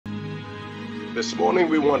This morning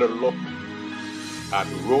we want to look at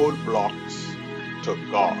roadblocks to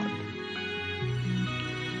God.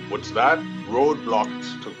 What's that?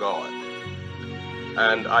 Roadblocks to God.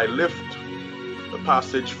 And I lift the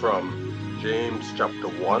passage from James chapter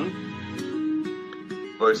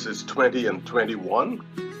 1, verses 20 and 21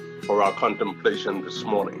 for our contemplation this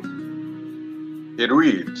morning. It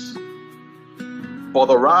reads, "For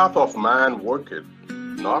the wrath of man worketh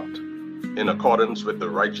not in accordance with the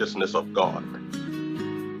righteousness of God.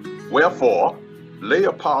 Wherefore, lay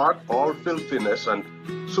apart all filthiness and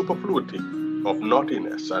superfluity of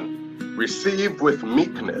naughtiness, and receive with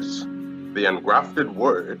meekness the engrafted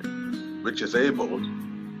word, which is able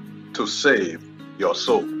to save your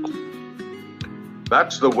soul."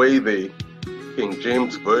 That's the way the King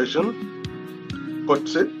James Version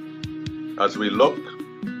puts it as we look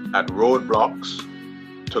at roadblocks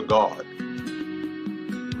to God.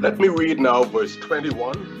 Let me read now verse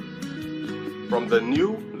 21 from the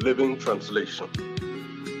New Living Translation.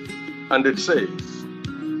 And it says,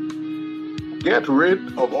 "Get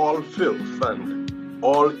rid of all filth and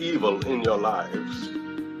all evil in your lives,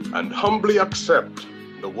 and humbly accept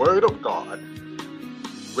the word of God,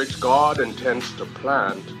 which God intends to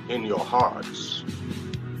plant in your hearts,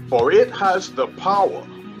 for it has the power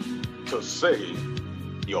to save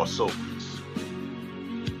your souls."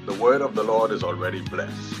 The word of the Lord is already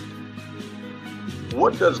blessed.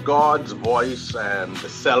 What does God's voice and the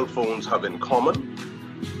cell phones have in common?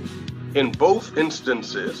 In both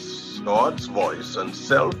instances, God's voice and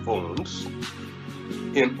cell phones,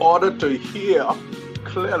 in order to hear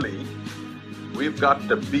clearly, we've got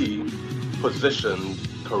to be positioned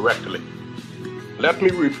correctly. Let me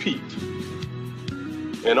repeat.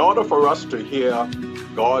 In order for us to hear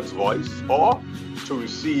God's voice or to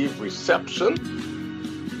receive reception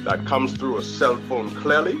that comes through a cell phone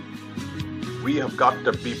clearly, we have got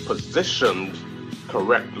to be positioned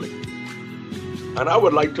correctly. And I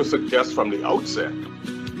would like to suggest from the outset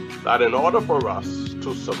that in order for us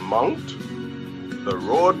to surmount the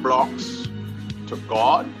roadblocks to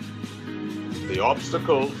God, the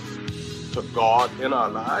obstacles to God in our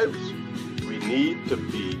lives, we need to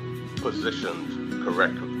be positioned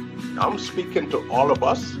correctly. I'm speaking to all of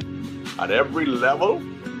us at every level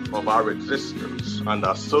of our existence and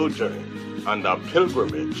our sojourn and our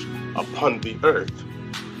pilgrimage upon the earth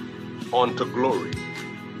unto glory.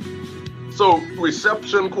 So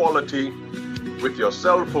reception quality with your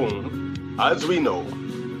cell phone, as we know,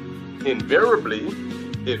 invariably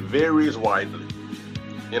it varies widely.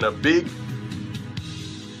 In a big,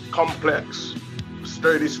 complex,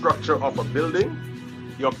 sturdy structure of a building,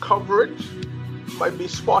 your coverage might be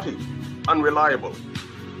spotty, unreliable.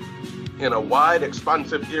 In a wide,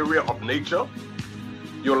 expansive area of nature,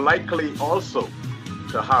 you're likely also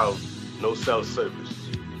to have no cell service.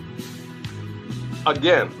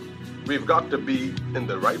 Again, we've got to be in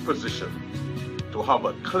the right position to have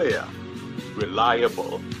a clear,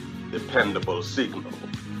 reliable, dependable signal.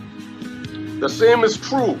 The same is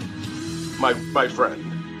true, my friend,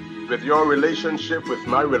 with your relationship, with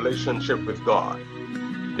my relationship with God.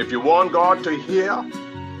 If you want God to hear,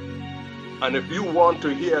 and if you want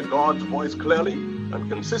to hear God's voice clearly and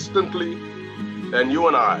consistently, then you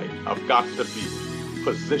and I have got to be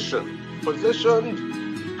positioned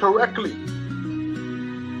correctly.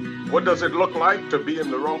 What does it look like to be in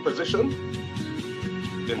the wrong position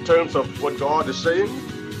in terms of what God is saying?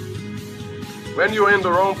 When you're in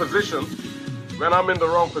the wrong position, when I'm in the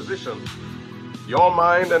wrong position, your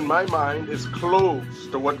mind and my mind is close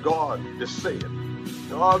to what God is saying.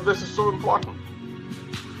 Oh, this is so important.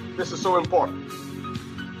 This is so important.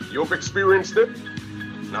 You've experienced it,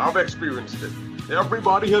 and I've experienced it.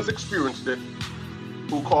 Everybody has experienced it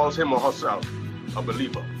who calls him or herself a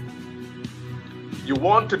believer. You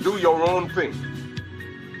want to do your own thing.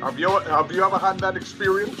 Have you ever had that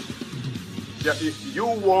experience? Yeah, if you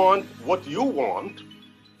want what you want,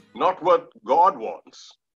 not what God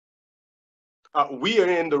wants. We are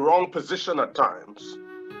in the wrong position at times.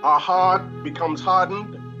 Our heart becomes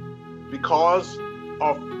hardened because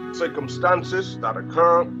of circumstances that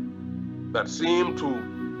occur that seem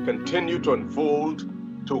to continue to unfold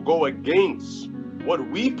to go against what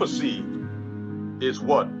we perceive is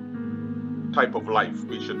what type of life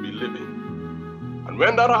we should be living. And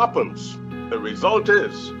when that happens, the result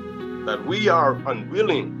is that we are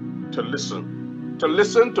unwilling to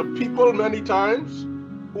listen to people many times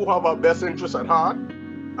who have our best interests at heart,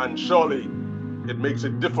 and surely it makes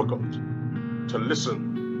it difficult to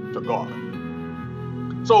listen to God.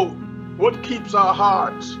 So what keeps our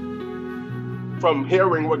hearts from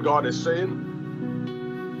hearing what God is saying?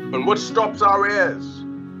 And what stops our ears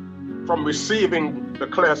from receiving the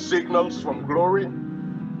clear signals from glory.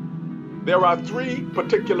 There are three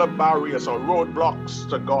particular barriers or roadblocks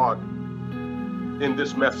to God in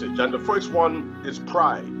this message. And the first one is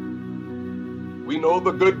pride. We know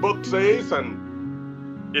the good book says,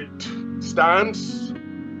 and it stands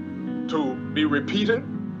to be repeated,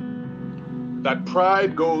 that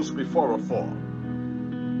pride goes before a fall.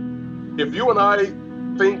 If you and I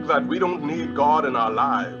think that we don't need God in our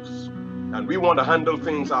lives and we want to handle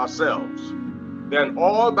things ourselves, then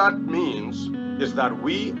all that means is that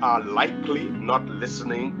we are likely not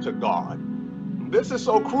listening to God. This is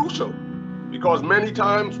so crucial because many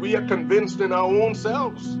times we are convinced in our own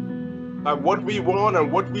selves that what we want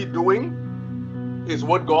and what we're doing is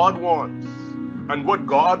what God wants and what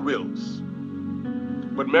God wills.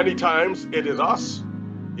 But many times it is us,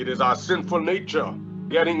 it is our sinful nature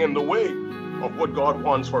getting in the way of what God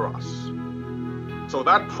wants for us. So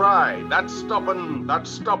that pride, that stubborn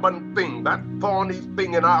thing, that thorny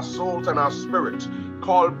thing in our souls and our spirits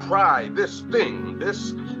called pride, this thing,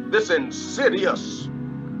 this insidious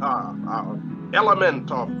element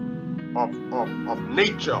of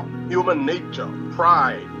nature, human nature,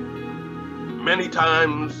 pride, many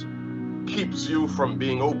times keeps you from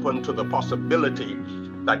being open to the possibility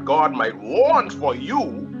that God might want for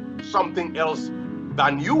you something else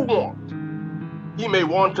than you want. He may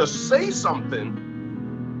want to say something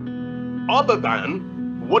other than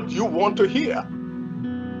what you want to hear.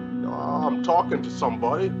 Oh, I'm talking to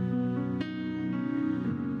somebody.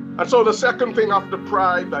 And so the second thing after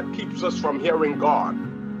pride that keeps us from hearing God,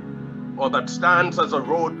 or that stands as a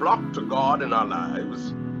roadblock to God in our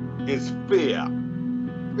lives, is fear.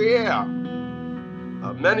 Fear.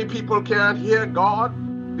 Many people can't hear God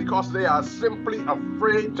because they are simply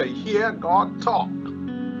afraid to hear God talk.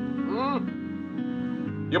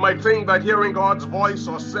 You might think that hearing God's voice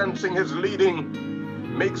or sensing his leading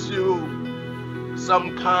makes you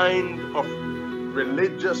some kind of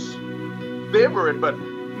religious favorite, but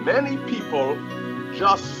many people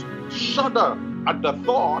just shudder at the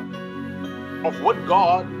thought of what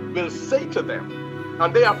God will say to them.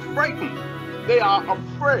 And they are frightened, they are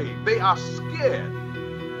afraid, they are scared.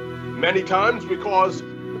 Many times because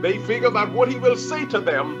they figure that what he will say to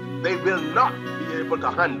them, they will not be able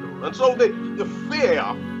to handle. And so the fear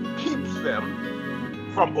keeps them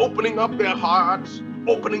from opening up their hearts,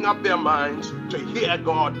 opening up their minds to hear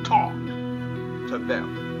God talk to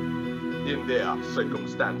them in their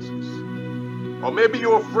circumstances. Or maybe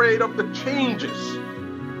you're afraid of the changes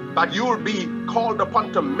that you'll be called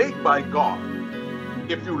upon to make by God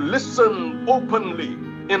if you listen openly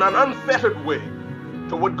in an unfettered way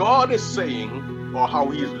to what God is saying or how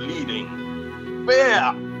he's leading.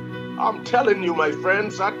 Fear. I'm telling you, my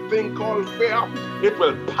friends, that thing called fear, it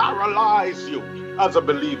will paralyze you as a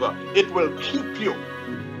believer. It will keep you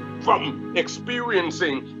from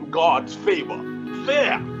experiencing God's favor.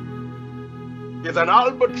 Fear is an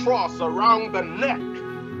albatross around the neck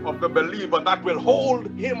of the believer that will hold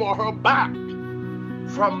him or her back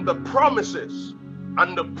from the promises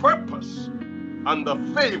and the purpose and the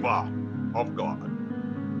favor of God.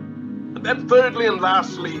 And then thirdly and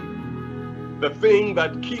lastly, the third thing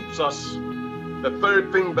that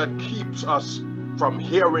keeps us from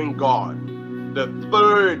hearing God, the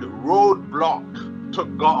third roadblock to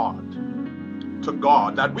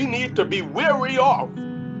God that we need to be wary of,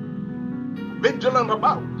 vigilant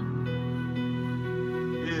about,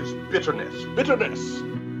 is bitterness. Bitterness.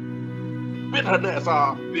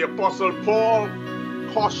 The Apostle Paul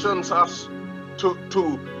cautions us to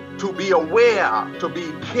be aware, to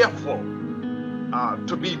be careful,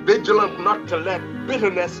 to be vigilant, not to let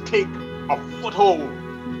bitterness take a foothold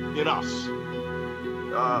in us.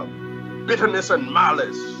 Bitterness and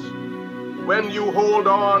malice. When you hold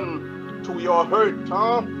on to your hurt,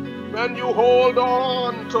 when you hold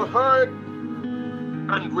on to hurt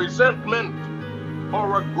and resentment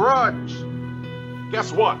or a grudge,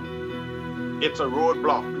 guess what? It's a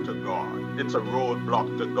roadblock to God. It's a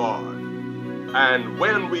roadblock to God. And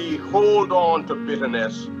when we hold on to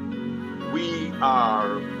bitterness, we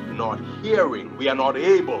are not hearing, we are not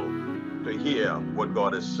able to hear what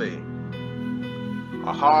God is saying.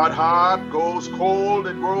 A hard heart goes cold,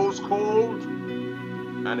 it grows cold,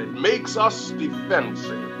 and it makes us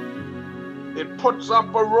defensive. It puts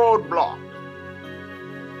up a roadblock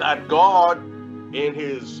that God, in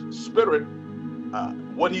his spirit,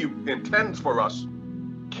 what he intends for us,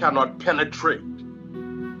 cannot penetrate.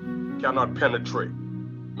 Cannot penetrate.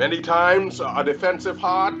 Many times, a defensive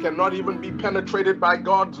heart cannot even be penetrated by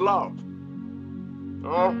God's love.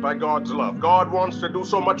 Oh, by God's love. God wants to do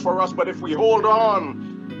so much for us, but if we hold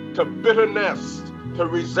on to bitterness, to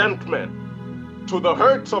resentment, to the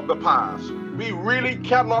hurts of the past, we really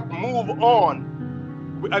cannot move on.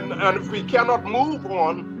 And if we cannot move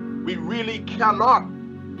on, we really cannot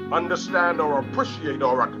understand or appreciate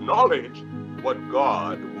or acknowledge what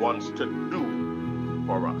God wants to do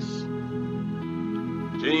for us.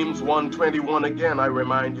 James 1:21 again, I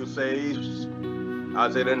remind you, says,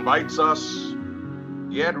 as it invites us,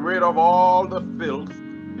 get rid of all the filth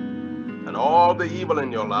and all the evil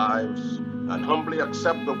in your lives and humbly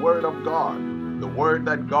accept the word of God, the word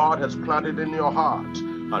that God has planted in your heart.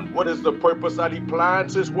 And what is the purpose that he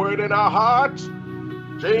plants his word in our hearts?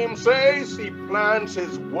 James says he plants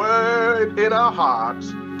his word in our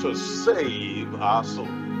hearts to save our souls.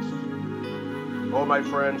 Oh, my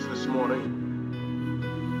friends, this morning,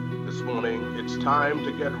 it's time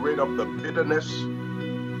to get rid of the bitterness,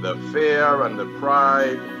 the fear, and the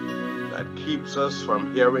pride that keeps us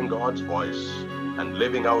from hearing God's voice and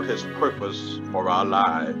living out his purpose for our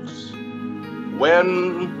lives.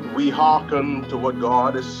 When we hearken to what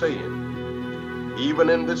God is saying, even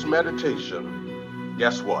in this meditation,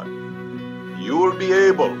 guess what? You will be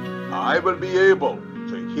able, I will be able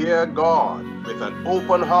to hear God with an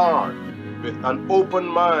open heart, with an open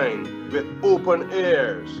mind, with open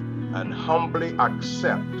ears, and humbly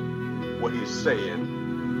accept what he's saying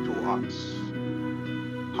to us.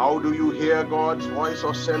 How do you hear God's voice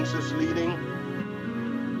or sense his leading?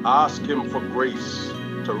 Ask him for grace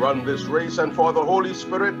to run this race and for the Holy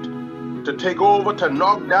Spirit to take over, to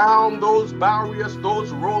knock down those barriers,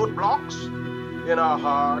 those roadblocks in our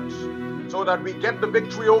hearts, so that we get the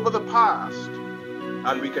victory over the past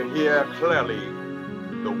and we can hear clearly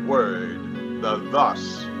the word, the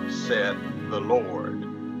thus said the Lord.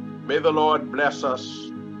 May the Lord bless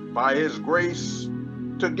us by his grace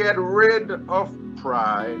to get rid of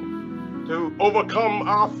pride, to overcome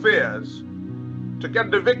our fears, to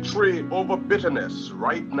get the victory over bitterness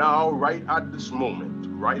right now, right at this moment,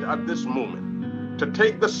 to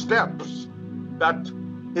take the steps that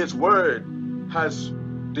his word has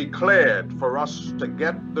declared for us to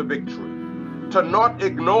get the victory, to not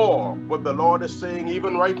ignore what the Lord is saying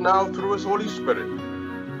even right now through his Holy Spirit.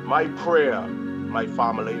 My prayer, my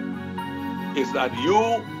family, is that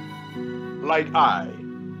you, like I,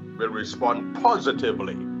 will respond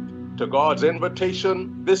positively to God's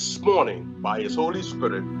invitation this morning by his Holy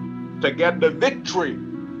Spirit to get the victory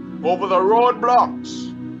over the roadblocks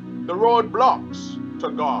to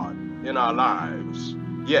God in our lives.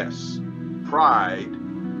 Yes, pride,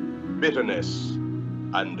 bitterness,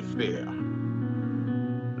 and fear.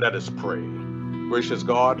 Let us pray. Gracious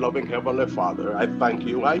God, loving Heavenly Father, I thank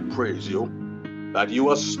you, I praise you that you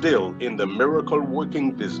are still in the miracle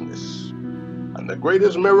working business. And the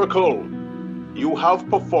greatest miracle you have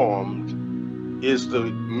performed is the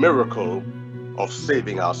miracle of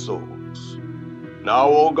saving our souls. Now,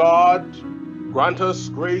 O God, grant us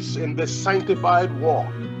grace in this sanctified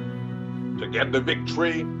walk to get the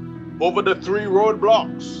victory over the 3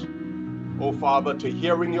 roadblocks. O Father, to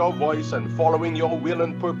hearing your voice and following your will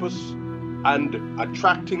and purpose and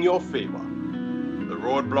attracting your favor. The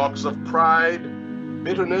roadblocks of pride,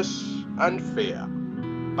 bitterness, and fear.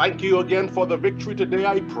 Thank you again for the victory today,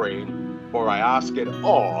 I pray, for I ask it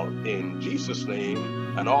all in Jesus'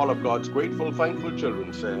 name. And all of God's grateful, thankful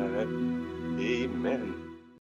children said, Amen.